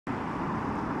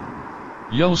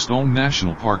Yellowstone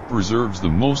National Park preserves the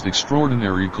most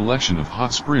extraordinary collection of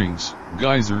hot springs,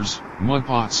 geysers,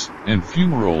 mudpots, and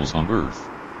fumaroles on Earth.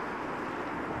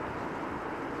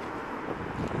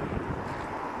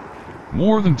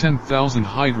 More than 10,000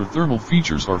 hydrothermal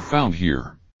features are found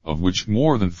here, of which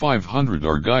more than 500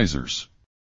 are geysers.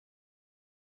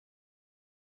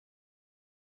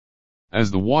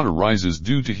 As the water rises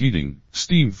due to heating,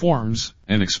 steam forms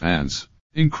and expands,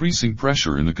 increasing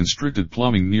pressure in the constricted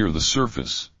plumbing near the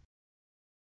surface.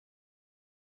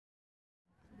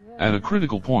 At a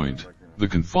critical point, the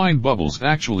confined bubbles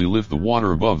actually lift the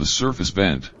water above the surface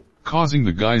vent, causing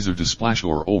the geyser to splash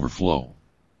or overflow.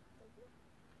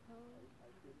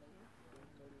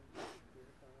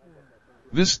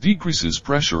 This decreases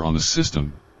pressure on the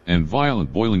system, and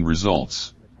violent boiling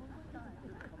results.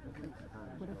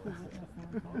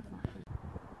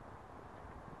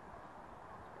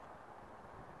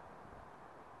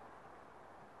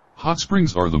 Hot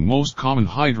springs are the most common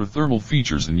hydrothermal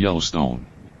features in Yellowstone.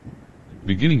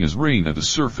 Beginning as rain at the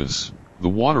surface, the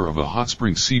water of a hot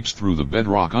spring seeps through the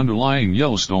bedrock underlying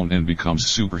Yellowstone and becomes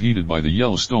superheated by the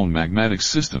Yellowstone magmatic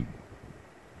system.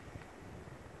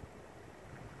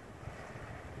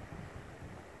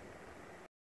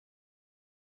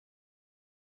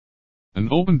 An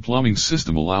open plumbing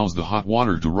system allows the hot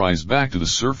water to rise back to the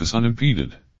surface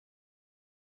unimpeded.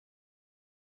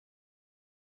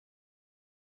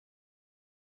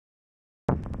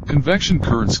 Convection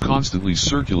currents constantly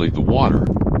circulate the water,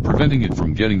 preventing it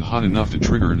from getting hot enough to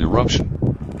trigger an eruption.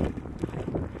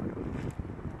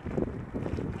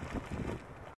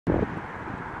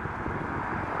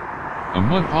 A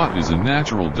mud pot is a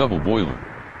natural double boiler.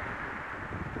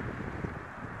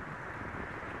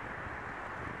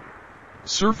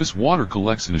 Surface water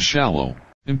collects in a shallow,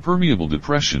 impermeable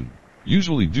depression,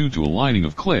 usually due to a lining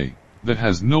of clay, that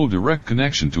has no direct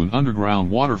connection to an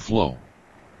underground water flow.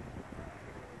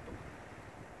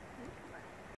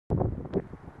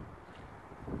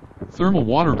 Thermal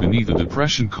water beneath a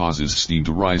depression causes steam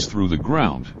to rise through the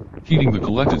ground, heating the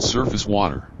collected surface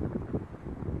water.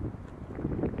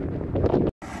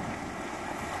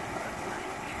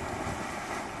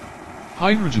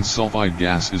 Hydrogen sulfide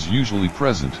gas is usually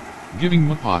present, giving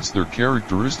mudpots their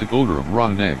characteristic odor of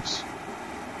rotten eggs.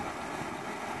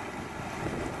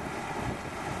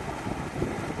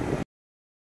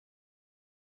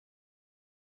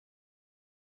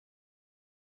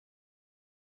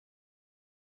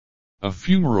 A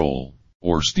fumarole,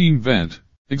 or steam vent,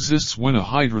 exists when a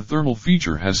hydrothermal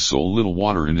feature has so little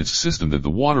water in its system that the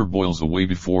water boils away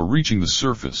before reaching the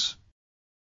surface.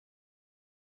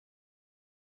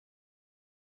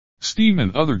 Steam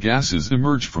and other gases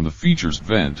emerge from the feature's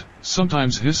vent,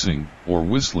 sometimes hissing or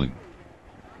whistling.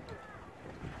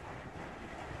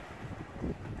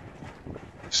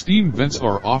 Steam vents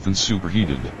are often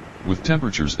superheated, with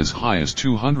temperatures as high as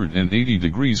 280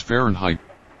 degrees Fahrenheit.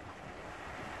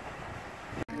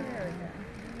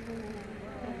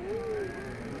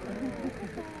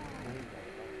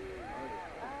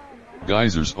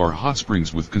 Geysers are hot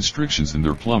springs with constrictions in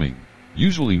their plumbing,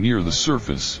 usually near the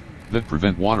surface, that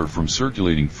prevent water from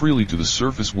circulating freely to the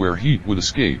surface where heat would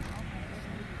escape.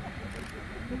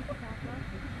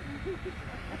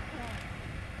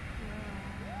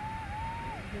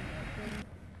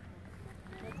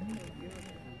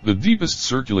 The deepest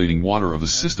circulating water of the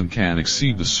system can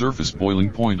exceed the surface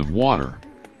boiling point of water.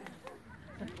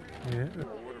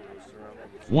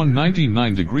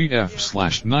 199 degree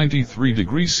F/93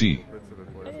 degree C.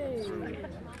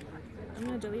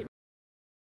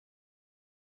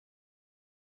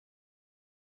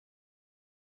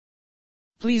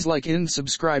 Please like and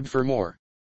subscribe for more.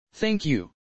 Thank you.